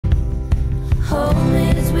Home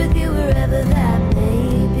is with you wherever that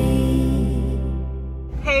may be.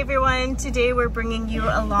 Hey everyone, today we're bringing you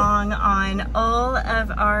along on all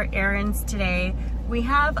of our errands today. We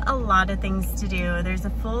have a lot of things to do. There's a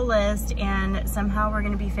full list and somehow we're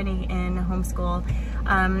going to be fitting in homeschool.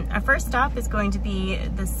 Our first stop is going to be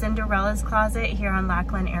the Cinderella's Closet here on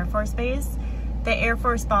Lackland Air Force Base. The Air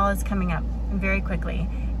Force Ball is coming up very quickly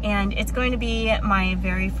and it's going to be my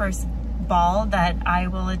very first ball that I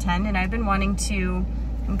will attend, and I've been wanting to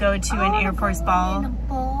go to an Air Force ball.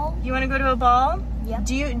 You want to go to a ball? Yep.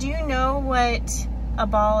 Do you know what a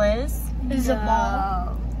ball is? Is a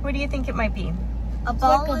ball? What do you think it might be? A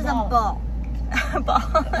ball is a ball. A ball.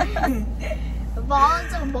 A ball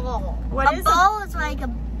is a ball. What is a ball? Is like a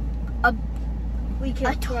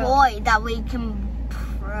toy that we can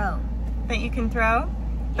throw. That you can throw?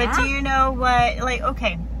 But Yeah. do you know what, like,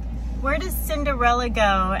 okay, where does Cinderella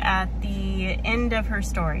go at the end of her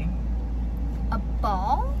story? A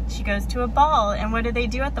ball? She goes to a ball, and what do they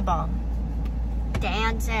do at the ball?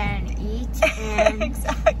 Dance and eat and...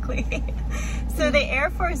 Exactly. So the Air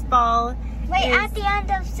Force Ball Wait, is, at the end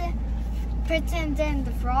of the Princess and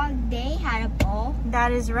the Frog, they had a ball.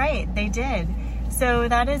 that is right, they did. So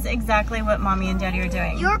that is exactly what Mommy and Daddy are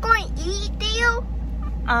doing. You're going to eat, Theo?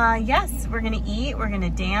 Yes, we're gonna eat, we're gonna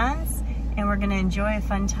dance, and we're gonna enjoy a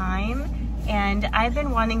fun time. And I've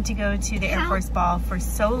been wanting to go to the Air Force Ball for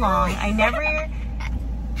so long. I never...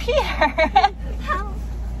 Peter!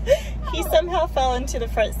 He somehow fell into the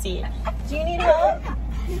front seat. Do you need help?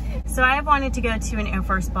 So I have wanted to go to an Air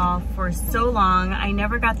Force Ball for so long. I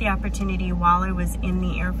never got the opportunity while I was in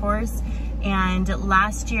the Air Force. And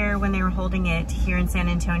last year when they were holding it here in San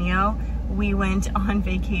Antonio, we went on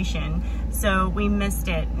vacation. So we missed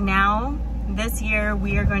it. Now, this year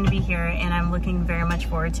we are going to be here and I'm looking very much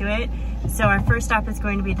forward to it. So our first stop is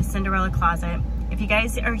going to be the Cinderella Closet. If you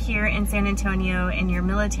guys are here in San Antonio and you're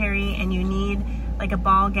military and you need like a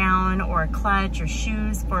ball gown or a clutch or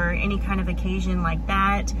shoes for any kind of occasion like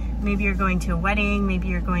that, maybe you're going to a wedding, maybe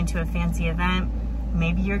you're going to a fancy event,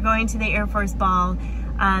 maybe you're going to the Air Force Ball,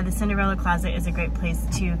 the Cinderella Closet is a great place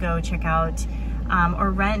to go check out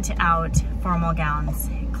or rent out formal gowns,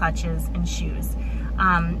 clutches, and shoes.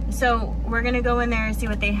 So we're gonna go in there and see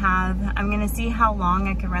what they have. I'm gonna see how long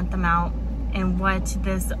I can rent them out and what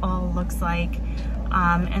this all looks like.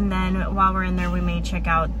 And then while we're in there, we may check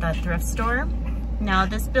out the thrift store. Now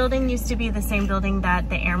this building used to be the same building that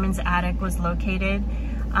the Airman's Attic was located.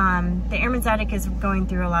 The Airman's Attic is going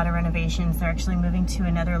through a lot of renovations. They're actually moving to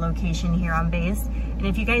another location here on base. And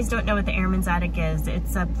if you guys don't know what the Airman's Attic is,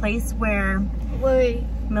 it's a place where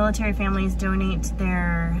military families donate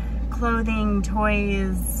their clothing,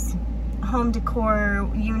 toys, home decor,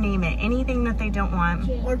 you name it, anything that they don't want.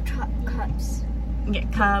 Or cups.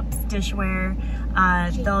 Get cups, dishware.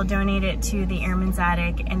 They'll donate it to the Airman's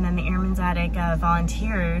Attic, and then the Airman's Attic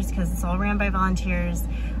volunteers, because it's all ran by volunteers,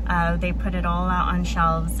 they put it all out on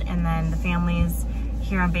shelves, and then the families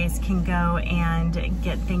here on base can go and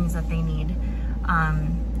get things that they need.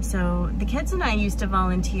 So the kids and I used to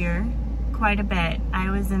volunteer quite a bit. I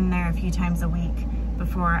was in there a few times a week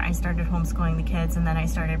before I started homeschooling the kids, and then I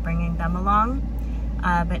started bringing them along.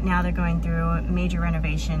 But now they're going through major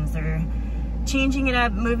renovations. They're changing it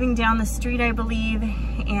up, moving down the street, I believe,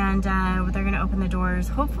 and they're gonna open the doors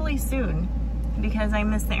hopefully soon because I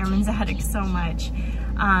miss the Airman's Attic so much.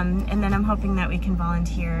 And then I'm hoping that we can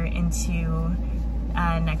volunteer into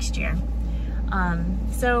next year.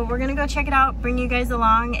 So we're gonna go check it out, bring you guys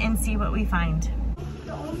along, and see what we find.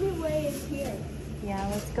 The only way is here. Yeah,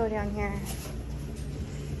 let's go down here.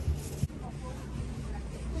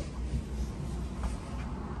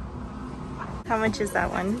 How much is that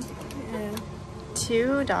one?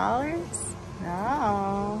 $2?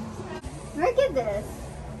 No. Look at this.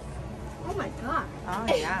 Oh my god.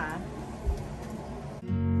 Oh yeah.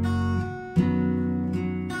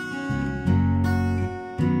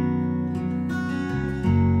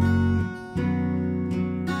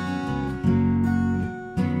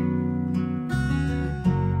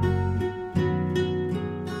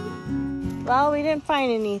 Well, we didn't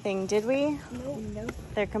find anything, did we? Nope.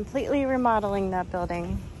 They're completely remodeling that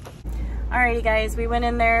building. Alrighty guys, we went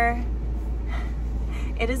in there.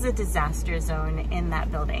 It is a disaster zone in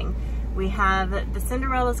that building. We have the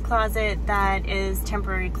Cinderella's Closet that is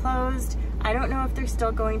temporarily closed. I don't know if they're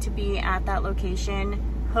still going to be at that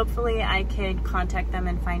location. Hopefully I could contact them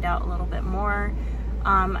and find out a little bit more.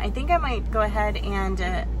 I think I might go ahead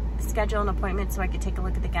and schedule an appointment so I could take a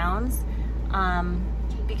look at the gowns.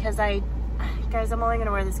 Because guys, I'm only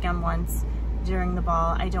gonna wear this gown once during the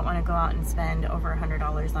ball. I don't wanna go out and spend over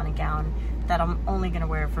 $100 on a gown that I'm only gonna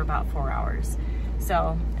wear for about 4 hours.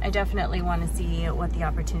 So I definitely want to see what the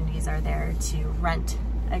opportunities are there to rent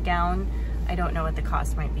a gown. I don't know what the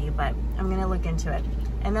cost might be, but I'm gonna look into it.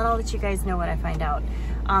 And then I'll let you guys know what I find out.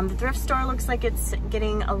 The thrift store looks like it's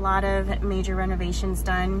getting a lot of major renovations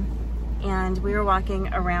done. And we were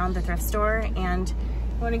walking around the thrift store, and you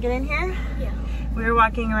wanna get in here? Yeah. We were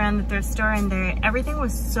walking around the thrift store, and everything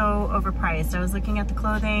was so overpriced. I was looking at the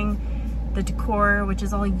clothing, the decor, which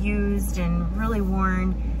is all used and really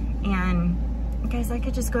worn. And guys, I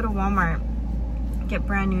could just go to Walmart, get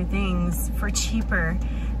brand new things for cheaper.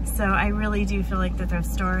 So I really do feel like the thrift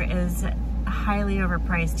store is highly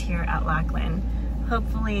overpriced here at Lackland.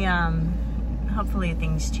 Hopefully, hopefully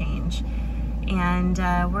things change. And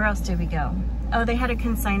where else did we go? Oh, they had a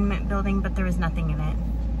consignment building, but there was nothing in it.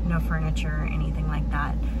 No furniture or anything like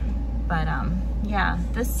that. But yeah,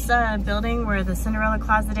 this building where the Cinderella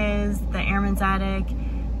closet is, the airman's attic,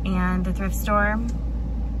 and the thrift store,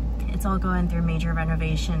 it's all going through major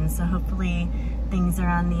renovations. So hopefully things are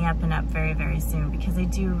on the up and up very, very soon, because I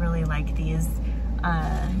do really like these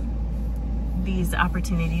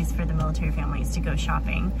opportunities for the military families to go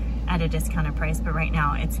shopping at a discounted price, but right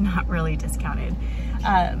now it's not really discounted.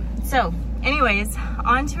 So anyways,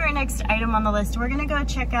 on to our next item on the list. We're gonna go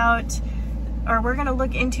check out, or we're gonna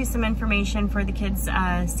look into some information for the kids'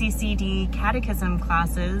 CCD catechism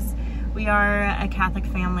classes. We are a Catholic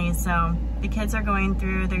family, so the kids are going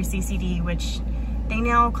through their CCD, which they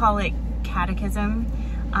now call it catechism,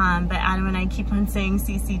 but Adam and I keep on saying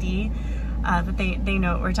CCD, but they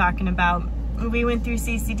know what we're talking about. We went through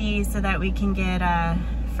CCD so that we can get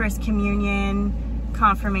First Communion,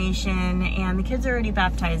 confirmation, and the kids are already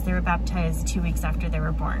baptized. They were baptized 2 weeks after they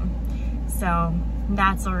were born. So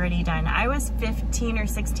that's already done. I was 15 or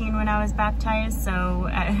 16 when I was baptized, so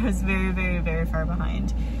I was very, very, very far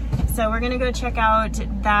behind. So we're gonna go check out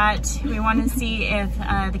that. We wanna see if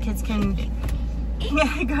the kids can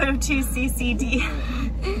go to CCD.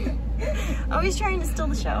 Always trying to steal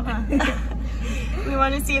the show, huh? We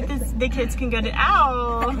wanna see if the kids can go to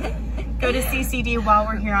CCD while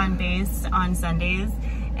we're here on base on Sundays.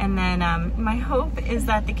 And then my hope is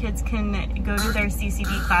that the kids can go to their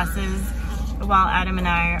CCD classes while Adam and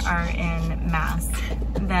I are in Mass.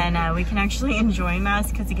 Then we can actually enjoy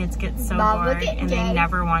Mass, because the kids get so bored and they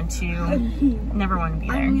never want to be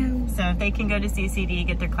there. So if they can go to CCD,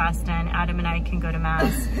 get their class done, Adam and I can go to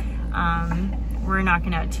Mass. We're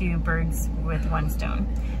knocking out 2 birds with 1 stone.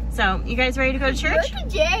 So you guys ready to go to church?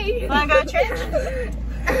 Wanna go to church?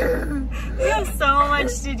 We have so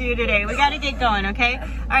much to do today. We gotta get going, okay?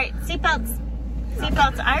 All right, seatbelts.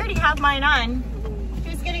 Seatbelts. I already have mine on.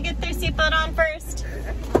 Who's gonna get their seatbelt on first?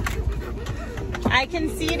 I can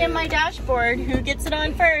see it in my dashboard. Who gets it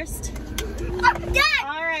on first?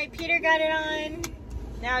 All right, Peter got it on.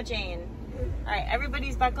 Now Jane. All right,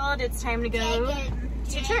 everybody's buckled. It's time to go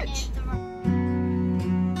to church.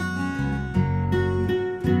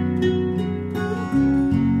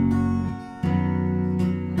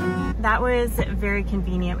 That was very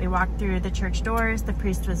convenient. We walked through the church doors. The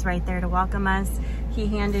priest was right there to welcome us. He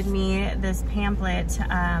handed me this pamphlet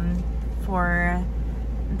for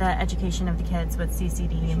the education of the kids with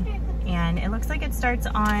CCD. And it looks like it starts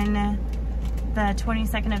on the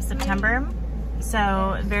 22nd of September.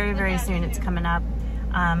 So very, very soon it's coming up.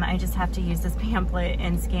 I just have to use this pamphlet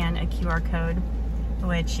and scan a QR code,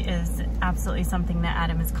 which is absolutely something that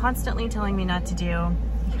Adam is constantly telling me not to do.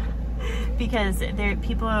 Because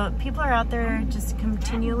people are out there just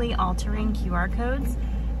continually altering QR codes,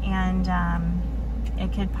 and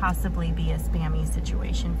it could possibly be a spammy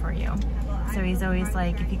situation for you. So he's always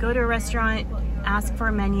like, if you go to a restaurant, ask for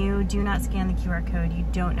a menu, do not scan the QR code. You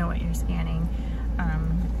don't know what you're scanning.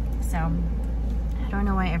 So I don't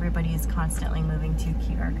know why everybody is constantly moving to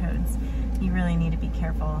QR codes. You really need to be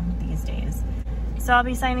careful these days. So I'll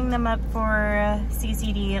be signing them up for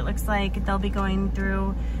CCD. It looks like they'll be going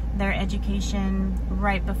through their education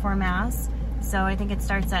right before Mass. So I think it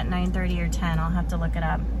starts at 9:30 or 10. I'll have to look it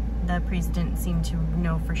up. The priest didn't seem to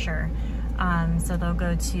know for sure. So they'll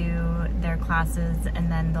go to their classes,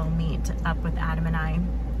 and then they'll meet up with Adam and I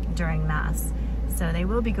during Mass. So they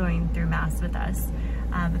will be going through Mass with us,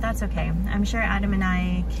 but that's okay. I'm sure Adam and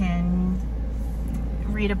I can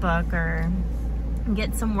read a book or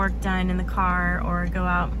get some work done in the car, or go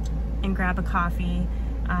out and grab a coffee.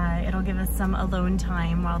 It'll give us some alone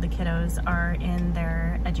time while the kiddos are in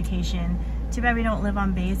their education. Too bad we don't live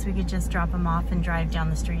on base. We could just drop them off and drive down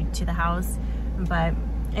the street to the house, but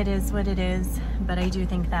it is what it is. But I do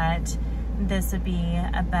think that this would be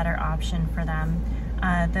a better option for them.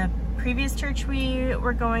 The previous church we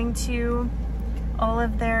were going to, all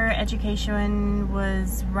of their education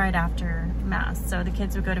was right after Mass. So the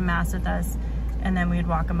kids would go to Mass with us, and then we'd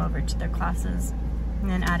walk them over to their classes. And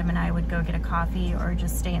then Adam and I would go get a coffee or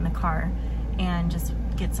just stay in the car and just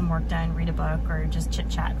get some work done, read a book, or just chit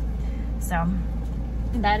chat. So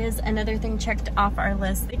that is another thing checked off our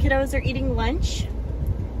list. The kiddos are eating lunch.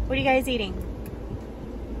 What are you guys eating?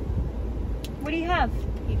 What do you have?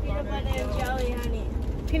 Peanut butter and jelly, honey.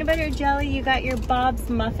 Peanut butter jelly. You got your Bob's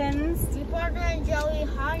muffins. Peanut butter and jelly,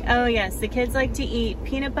 honey. Oh yes, the kids like to eat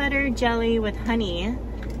peanut butter jelly with honey.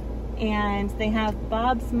 And they have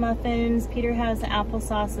Bob's muffins. Peter has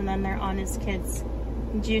applesauce, and then they're Honest Kids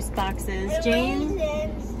juice boxes.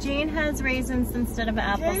 Jane has raisins instead of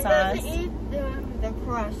applesauce. Jane doesn't eat the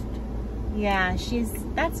crust. Yeah,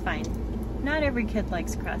 that's fine. Not every kid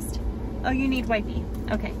likes crust. Oh, you need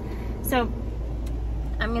wipey. Okay, so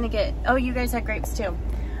I'm gonna get, oh, you guys had grapes too.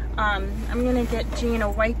 I'm gonna get Jane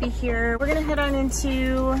a wipey here. We're gonna head on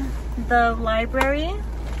into the library,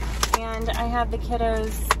 and I have the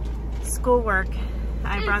kiddos' schoolwork.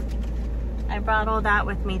 I brought all that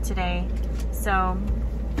with me today. So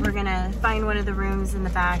we're gonna find one of the rooms in the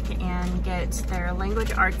back and get their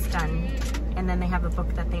language arts done. And then they have a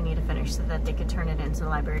book that they need to finish so that they could turn it into the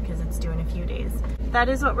library because it's due in a few days. That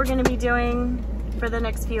is what we're gonna be doing for the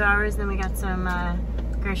next few hours. Then we got some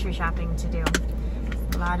grocery shopping to do.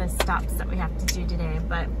 A lot of stops that we have to do today,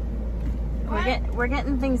 but we're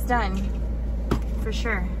getting things done for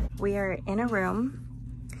sure. We are in a room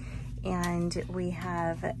and we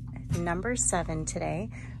have number 7 today.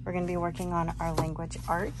 We're going to be working on our language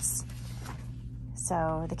arts.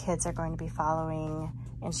 So the kids are going to be following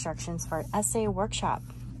instructions for an essay workshop.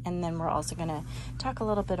 And then we're also going to talk a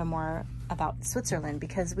little bit more about Switzerland,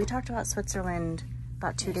 because we talked about Switzerland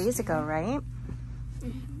about 2 days ago, right?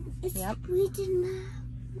 Yep. We did math.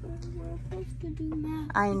 We're supposed to do math.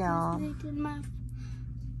 I know. We did math.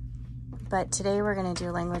 But today we're going to do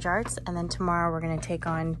language arts, and then tomorrow we're going to take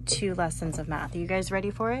on 2 lessons of math. Are you guys ready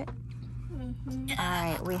for it? All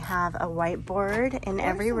right, we have a whiteboard in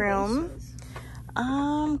every room.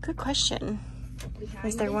 Good question.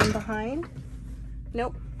 Is there one behind?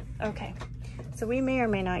 Nope. Okay. So we may or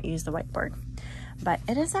may not use the whiteboard, but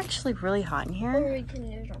it is actually really hot in here. Or we can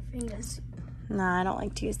use our fingers. No, I don't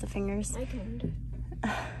like to use the fingers. I can.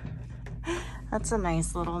 That's a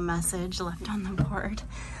nice little message left on the board.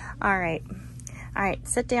 All right,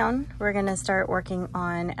 sit down. We're gonna start working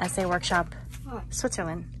on essay workshop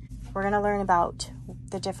Switzerland. We're gonna learn about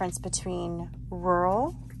the difference between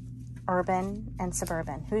rural, urban, and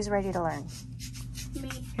suburban. Who's ready to learn? Me.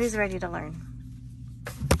 Who's ready to learn?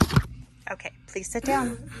 Okay, please sit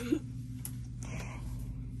down.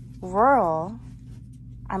 Rural,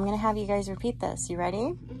 I'm gonna have you guys repeat this. You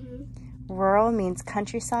ready? Rural means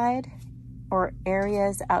countryside or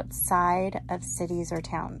areas outside of cities or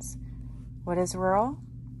towns. What is rural?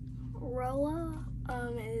 Rural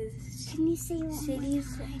is. Can you say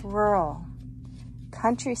cities? Rural,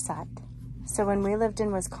 countryside. So when we lived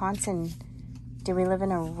in Wisconsin, did we live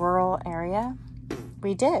in a rural area?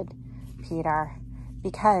 We did, Peter,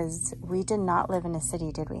 because we did not live in a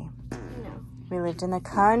city, did we? No. We lived in the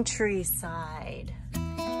countryside.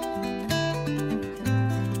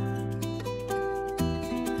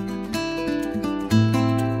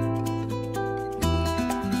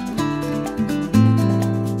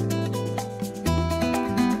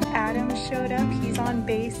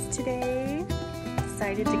 Base today.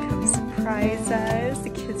 Excited to come surprise us. The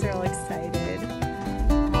kids are all excited.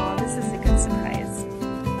 Oh, this is a good surprise.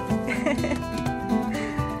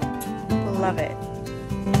 Love it.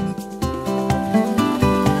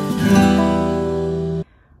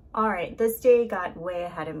 All right, this day got way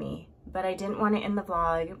ahead of me, but I didn't want to end the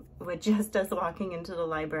vlog with just us walking into the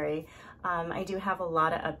library. I do have a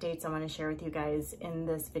lot of updates I want to share with you guys in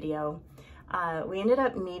this video. We ended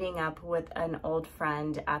up meeting up with an old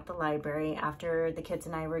friend at the library after the kids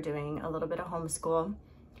and I were doing a little bit of homeschool,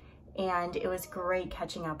 and it was great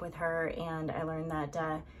catching up with her. And I learned that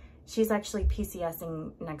she's actually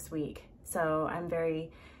PCSing next week, so I'm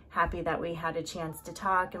very happy that we had a chance to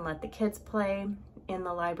talk and let the kids play in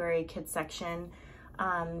the library kids section.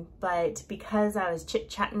 But because I was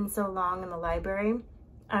chit-chatting so long in the library,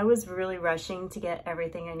 I was really rushing to get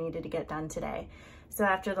everything I needed to get done today. So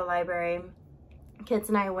after the library, kids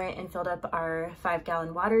and I went and filled up our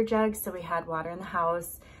 5-gallon water jugs, so we had water in the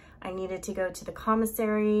house. I needed to go to the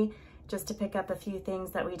commissary just to pick up a few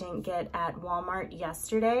things that we didn't get at Walmart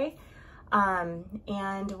yesterday.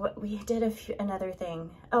 And what we did another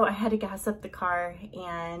thing. Oh, I had to gas up the car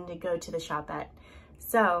and go to the shop at.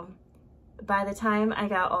 So by the time I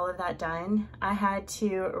got all of that done, I had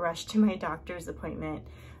to rush to my doctor's appointment.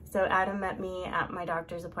 So Adam met me at my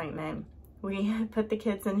doctor's appointment. We put the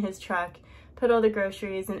kids in his truck, put all the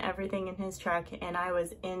groceries and everything in his truck, and I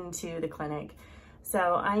was into the clinic.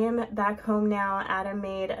 So I am back home now. Adam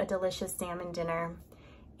made a delicious salmon dinner,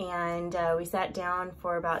 and we sat down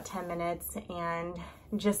for about 10 minutes and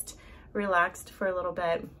just relaxed for a little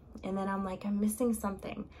bit. And then I'm like, I'm missing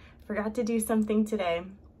something. Forgot to do something today.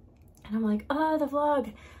 And I'm like, oh, the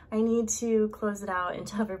vlog. I need to close it out and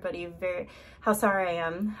tell everybody how sorry I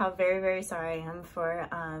am, how very sorry I am for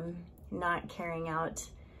not carrying out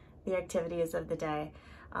the activities of the day.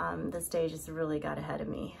 This day just really got ahead of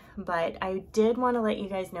me. But I did want to let you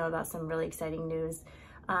guys know about some really exciting news.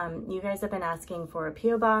 You guys have been asking for a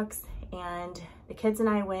P.O. box, and the kids and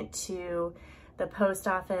I went to the post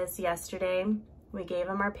office yesterday. We gave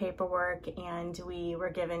them our paperwork, and we were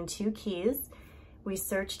given 2 keys. We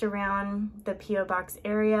searched around the P.O. box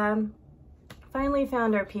area, finally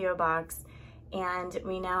found our P.O. box, and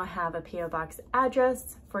we now have a P.O. box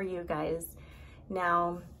address for you guys.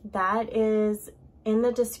 Now, that is in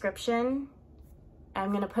the description. I'm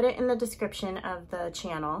going to put it in the description of the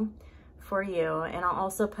channel for you, and I'll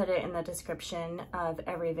also put it in the description of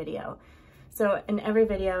every video. So in every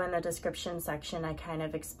video in the description section, I kind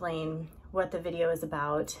of explain what the video is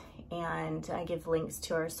about, and I give links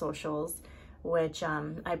to our socials, which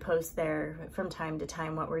I post there from time to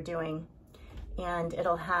time what we're doing. And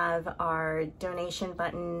it'll have our donation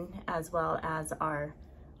button as well as our,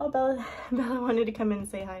 oh, Bella wanted to come in and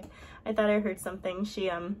say hi. I thought I heard something.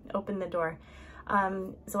 She opened the door.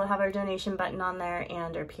 So we'll have our donation button on there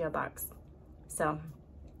and our P.O. box. So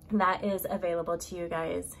that is available to you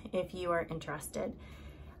guys if you are interested.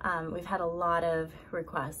 We've had a lot of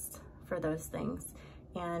requests for those things,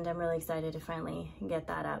 and I'm really excited to finally get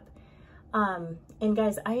that up. And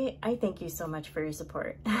guys, I thank you so much for your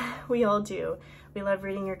support. We all do. We love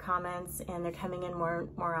reading your comments, and they're coming in more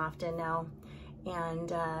often now.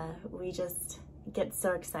 And we just get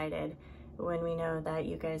so excited when we know that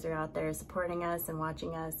you guys are out there supporting us and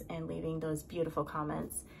watching us and leaving those beautiful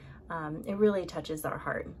comments. It really touches our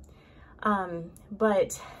heart.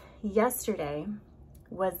 But yesterday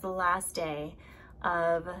was the last day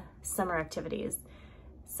of summer activities.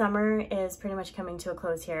 Summer is pretty much coming to a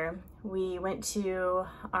close here. We went to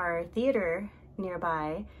our theater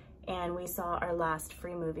nearby and we saw our last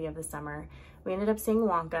free movie of the summer. We ended up seeing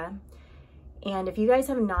Wonka. And if you guys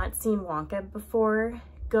have not seen Wonka before,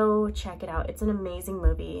 go check it out. It's an amazing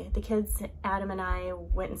movie. The kids, Adam and I,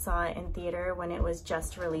 went and saw it in theater when it was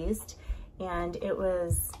just released, and it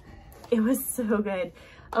was so good.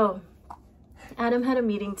 Oh, Adam had a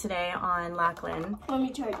meeting today on Lackland. Let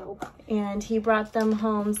me try to open it. And he brought them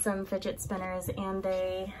home some fidget spinners, and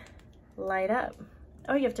they light up.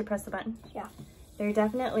 Oh, you have to press the button? Yeah. They're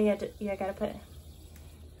definitely they're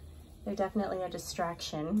definitely a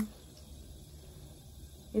distraction.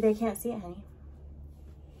 They can't see it, honey.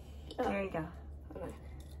 Oh. There you go. Okay.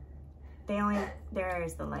 There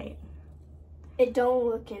is the light. It don't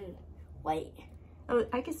look in white. Oh,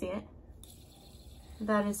 I can see it.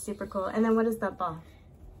 That is super cool. And then what is that ball?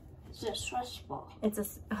 It's a stress ball. It's a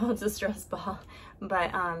stress ball,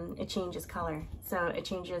 but it changes color. So it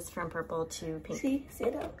changes from purple to pink. See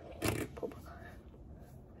that? Purple color.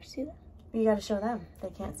 See that? You got to show them. They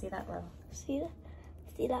can't see that well. See that?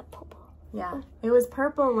 See that purple? Yeah. It was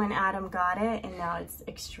purple when Adam got it, and now it's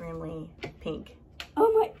extremely pink. Oh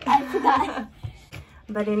my! I forgot.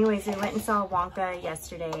 But anyways, we went and saw Wonka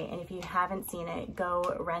yesterday, and if you haven't seen it,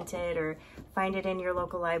 go rent it or find it in your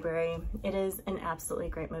local library. It is an absolutely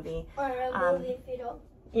great movie. Or a movie theater.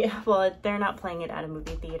 Yeah, well, they're not playing it at a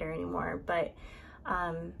movie theater anymore, but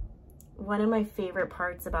one of my favorite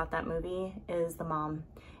parts about that movie is the mom.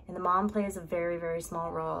 And the mom plays a very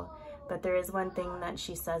small role, but there is one thing that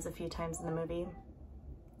she says a few times in the movie,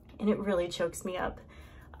 and it really chokes me up.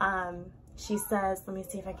 She says, let me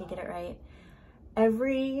see if I can get it right.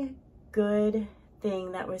 Every good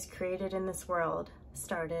thing that was created in this world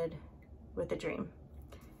started with a dream.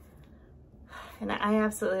 And I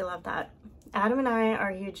absolutely love that. Adam and I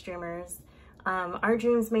are huge dreamers. Our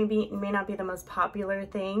dreams may not be the most popular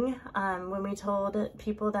thing. When we told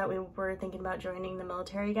people that we were thinking about joining the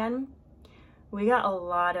military again, we got a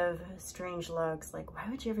lot of strange looks, like, why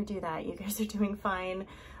would you ever do that? You guys are doing fine.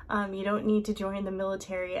 You don't need to join the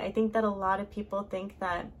military. I think that a lot of people think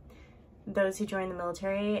that those who join the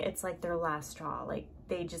military, it's like their last straw, like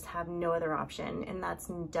they just have no other option, and that's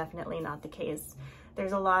definitely not the case.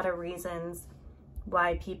 There's a lot of reasons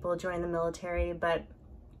why people join the military, but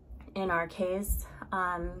in our case,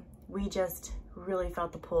 we just really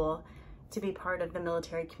felt the pull to be part of the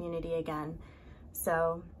military community again.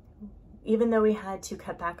 So even though we had to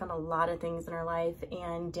cut back on a lot of things in our life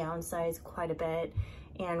and downsize quite a bit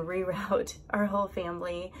and reroute our whole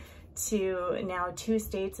family to now 2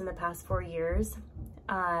 states in the past 4 years.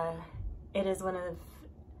 It is one of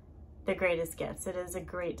the greatest gifts. It is a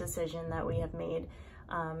great decision that we have made,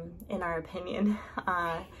 in our opinion.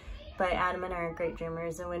 But Adam and I are great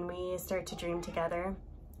dreamers, and when we start to dream together,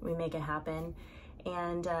 we make it happen.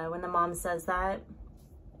 And when the mom says that,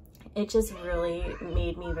 it just really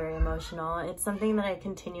made me very emotional. It's something that I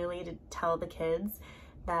continually to tell the kids,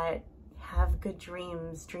 that have good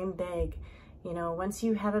dreams, dream big. You know, once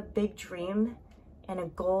you have a big dream and a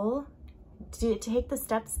goal, to take the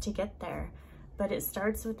steps to get there. But it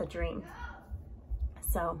starts with a dream.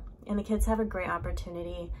 So, and the kids have a great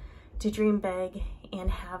opportunity to dream big and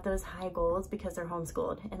have those high goals because they're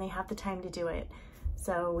homeschooled and they have the time to do it.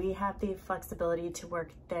 So we have the flexibility to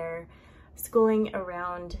work their schooling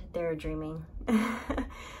around their dreaming.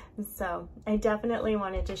 So I definitely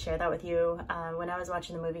wanted to share that with you. When I was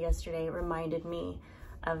watching the movie yesterday, it reminded me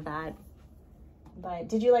of that. But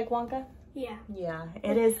did you like Wonka? Yeah. Yeah,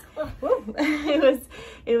 it is.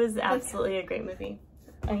 It was absolutely a great movie.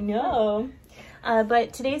 I know.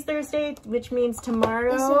 But today's Thursday, which means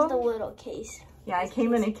tomorrow. This is the little case. Yeah, I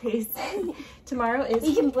came in a case. Tomorrow is.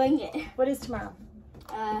 You can bring it. What is tomorrow?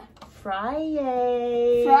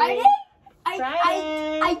 Friday. Friday?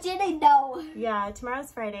 I didn't know. Yeah,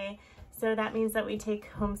 tomorrow's Friday. So that means that we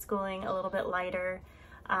take homeschooling a little bit lighter.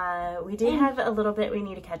 We did have a little bit we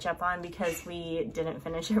need to catch up on because we didn't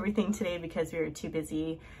finish everything today because we were too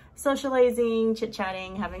busy socializing,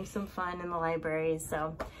 chit-chatting, having some fun in the library.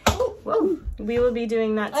 So we will be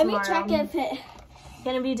doing that tomorrow. Let me check if it...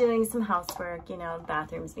 Gonna be doing some housework, you know,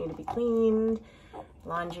 bathrooms need to be cleaned,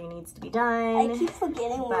 laundry needs to be done. I keep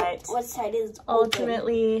forgetting what side is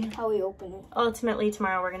ultimately open. How we open it. Ultimately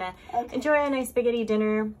tomorrow we're gonna enjoy a nice spaghetti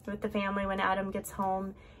dinner with the family when Adam gets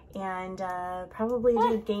home, and probably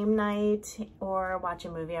do game night or watch a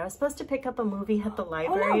movie. I was supposed to pick up a movie at the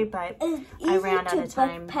library, but I ran out of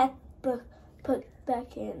time. Put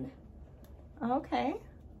back in. Okay.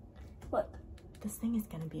 What? This thing is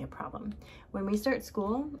gonna be a problem. When we start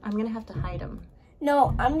school, I'm gonna have to hide them.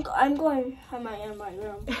 No, I'm going in my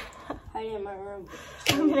room. Hide in my room.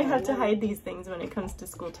 I'm gonna have to hide these things when it comes to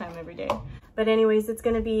school time every day. But anyways, it's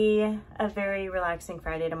gonna be a very relaxing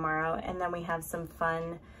Friday tomorrow, and then we have some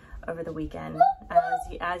fun over the weekend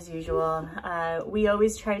as usual. We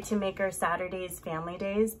always try to make our Saturdays family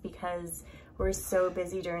days because we're so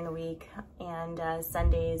busy during the week, and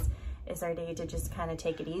Sundays is our day to just kind of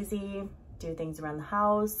take it easy, do things around the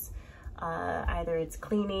house. Either it's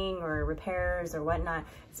cleaning or repairs or whatnot.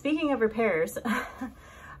 Speaking of repairs,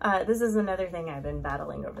 this is another thing I've been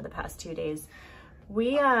battling over the past 2 days.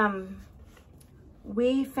 We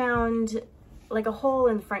found like a hole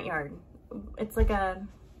in the front yard. It's like a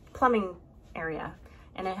plumbing area,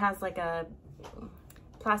 and it has like a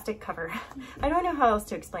plastic cover. I don't know how else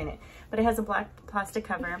to explain it, but it has a black plastic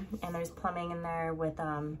cover, and there's plumbing in there with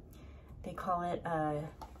they call it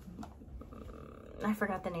I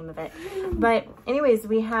forgot the name of it. But anyways,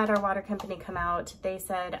 we had our water company come out. They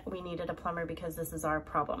said we needed a plumber because this is our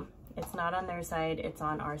problem. It's not on their side, it's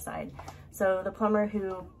on our side. So the plumber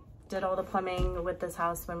who did all the plumbing with this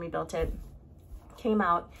house when we built it came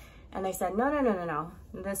out, and they said, no.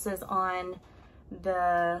 This is on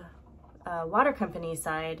the water company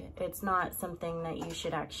side. It's not something that you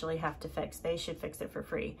should actually have to fix. They should fix it for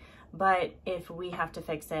free. But if we have to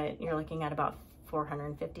fix it, you're looking at about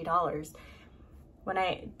 $450. When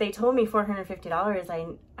they told me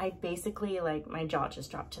 $450, I basically, like, my jaw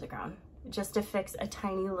just dropped to the ground just to fix a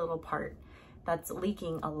tiny little part that's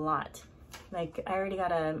leaking a lot. Like, I already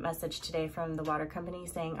got a message today from the water company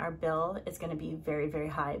saying our bill is going to be very, very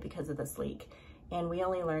high because of this leak. And we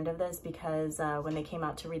only learned of this because when they came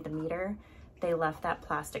out to read the meter, they left that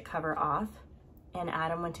plastic cover off, and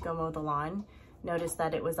Adam went to go mow the lawn, noticed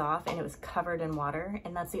that it was off and it was covered in water,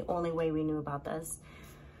 and that's the only way we knew about this.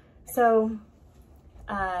 So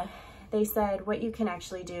they said what you can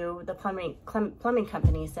actually do, the plumbing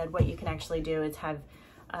company said what you can actually do is have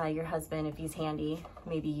your husband, if he's handy,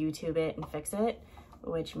 maybe YouTube it and fix it,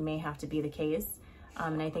 which may have to be the case.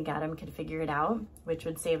 And I think Adam could figure it out, which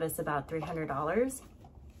would save us about $300,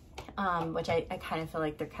 which I kind of feel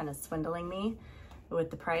like they're kind of swindling me with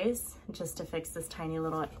the price just to fix this tiny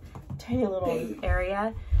little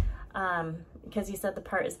area. Because he said the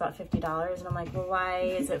part is about $50, and I'm like, well, why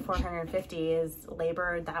is it $450? Is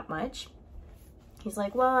labor that much? He's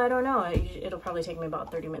like, well, I don't know. It'll probably take me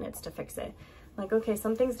about 30 minutes to fix it. I'm like, okay,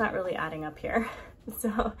 something's not really adding up here.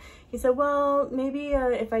 So he said, well, maybe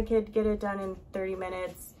if I could get it done in 30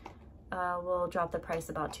 minutes, we'll drop the price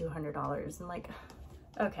about $200. I'm like,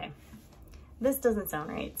 okay, this doesn't sound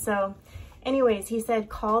right. So anyways, he said,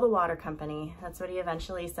 call the water company. That's what he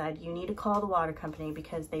eventually said. You need to call the water company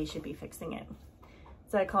because they should be fixing it.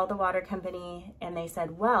 So I called the water company and they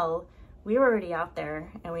said, well, we were already out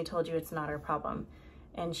there and we told you it's not our problem.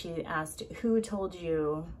 And she asked, who told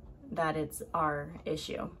you that it's our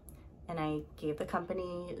issue? And I gave the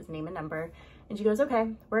company's name and number. And she goes, okay,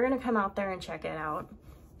 we're gonna come out there and check it out.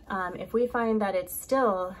 If we find that it's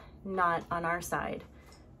still not on our side,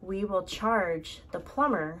 we will charge the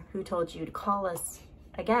plumber who told you to call us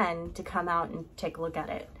again to come out and take a look at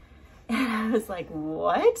it. And I was like,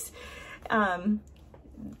 what?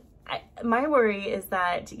 My worry is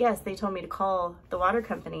that, yes, they told me to call the water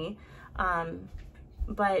company,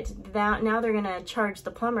 but now they're gonna charge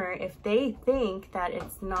the plumber if they think that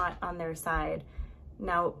it's not on their side.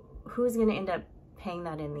 Now, who's gonna end up paying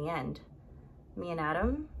that in the end? Me and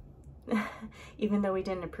Adam? Even though we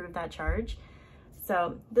didn't approve that charge.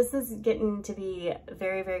 So this is getting to be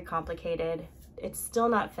very, very complicated. It's still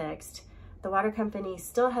not fixed. The water company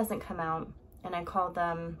still hasn't come out, and I called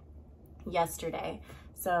them yesterday.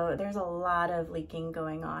 So there's a lot of leaking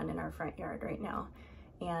going on in our front yard right now,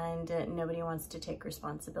 and nobody wants to take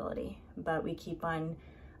responsibility, but we keep on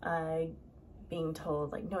being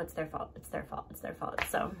told like, no, it's their fault, it's their fault, it's their fault.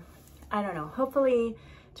 So I don't know, hopefully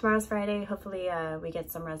tomorrow's Friday, hopefully we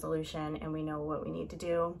get some resolution and we know what we need to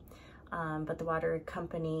do. But the water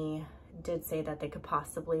company did say that they could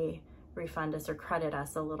possibly refund us or credit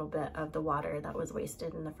us a little bit of the water that was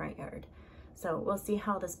wasted in the front yard. So we'll see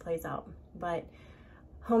how this plays out. But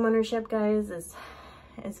homeownership, guys, is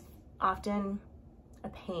often a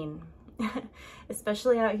pain,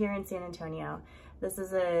 especially out here in San Antonio. This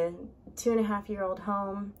is a 2.5-year-old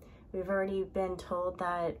home. We've already been told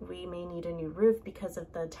that we may need a new roof because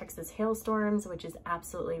of the Texas hailstorms, which is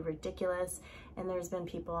absolutely ridiculous. And there's been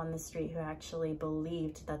people on the street who actually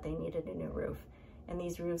believed that they needed a new roof. And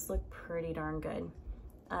these roofs look pretty darn good.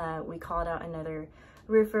 We called out another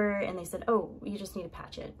roofer and they said, oh, you just need to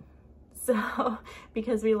patch it. So,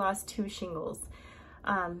 because we lost 2 shingles.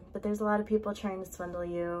 But there's a lot of people trying to swindle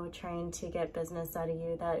you, trying to get business out of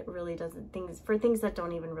you that really doesn't, things that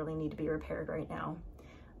don't even really need to be repaired right now.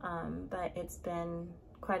 But it's been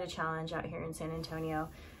quite a challenge out here in San Antonio.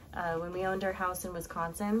 When we owned our house in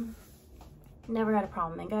Wisconsin, never had a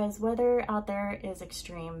problem. And guys, weather out there is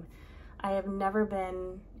extreme. I have never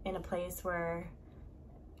been in a place where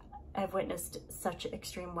I've witnessed such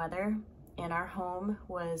extreme weather, and our home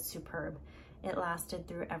was superb. It lasted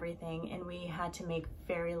through everything, and we had to make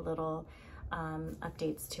very little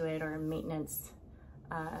updates to it or maintenance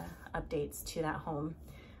updates to that home.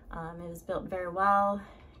 It was built very well,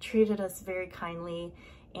 treated us very kindly,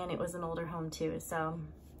 and it was an older home too. So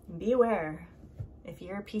be aware if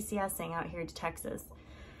you're PCSing out here to Texas,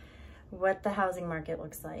 what the housing market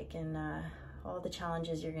looks like and all the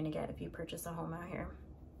challenges you're gonna get if you purchase a home out here.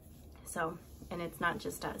 So, and it's not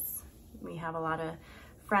just us. We have a lot of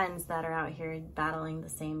friends that are out here battling the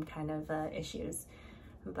same kind of issues.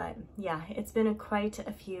 But yeah, it's been quite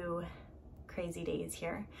a few crazy days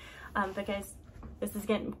here. But guys, this is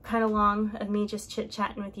getting kind of long of me just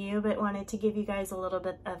chit-chatting with you, but wanted to give you guys a little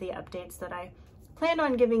bit of the updates that I planned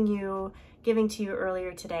on giving to you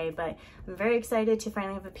earlier today. But I'm very excited to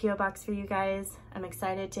finally have a P.O. box for you guys. I'm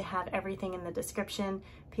excited to have everything in the description,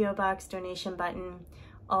 P.O. box, donation button,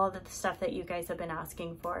 all of the stuff that you guys have been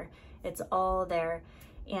asking for. It's all there,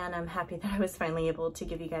 and I'm happy that I was finally able to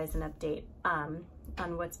give you guys an update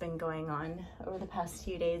on what's been going on over the past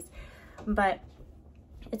few days. But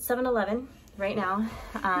it's 7-11 right now.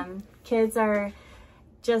 Kids are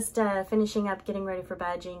just finishing up, getting ready for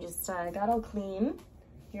bed. Jane just got all clean.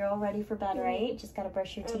 You're all ready for bed, right? Just gotta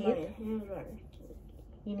brush your teeth.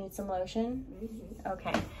 You need some lotion?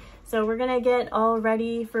 Okay, so we're gonna get all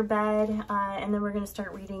ready for bed, and then we're gonna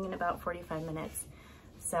start reading in about 45 minutes.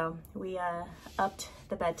 So we upped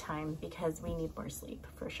the bedtime because we need more sleep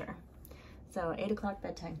for sure. So 8 o'clock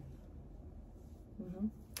bedtime.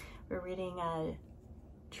 We're reading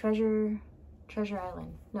Treasure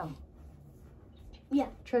Island. No. Yeah.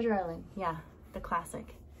 Treasure Island. Yeah, the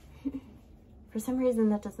classic. For some reason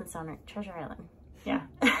that doesn't sound right. Treasure Island. Yeah.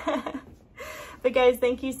 But guys,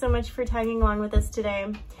 thank you so much for tagging along with us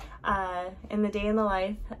today. In the day in the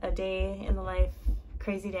life, a day in the life,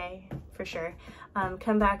 crazy day for sure.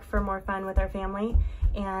 Come back for more fun with our family,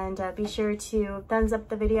 and be sure to thumbs up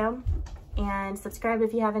the video and subscribe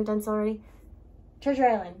if you haven't done so already. Treasure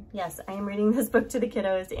Island. Yes, I am reading this book to the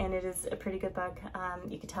kiddos, and it is a pretty good book.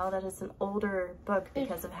 You can tell that it's an older book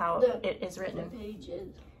because of how it is written. The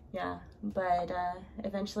pages. Yeah, but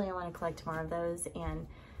eventually I want to collect more of those and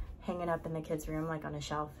hang it up in the kids' room, like on a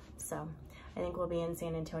shelf. So I think we'll be in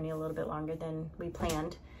San Antonio a little bit longer than we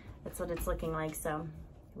planned, that's what it's looking like. So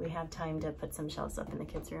we have time to put some shelves up in the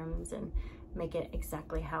kids' rooms and make it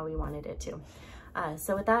exactly how we wanted it to.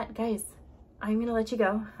 So with that, guys, I'm gonna let you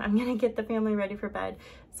go. I'm gonna get the family ready for bed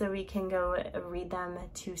so we can go read them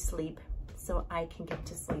to sleep so I can get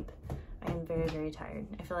to sleep. I am very, very tired.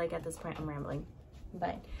 I feel like at this point I'm rambling,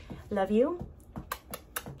 but love you.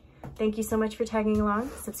 Thank you so much for tagging along.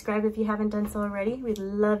 Subscribe if you haven't done so already. We'd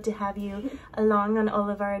love to have you along on all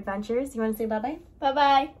of our adventures. You want to say bye-bye?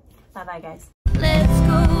 Bye-bye. Bye-bye, guys. Let's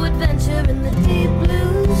go adventure in the deep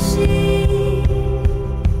blue sea.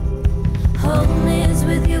 Home is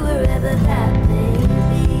with you wherever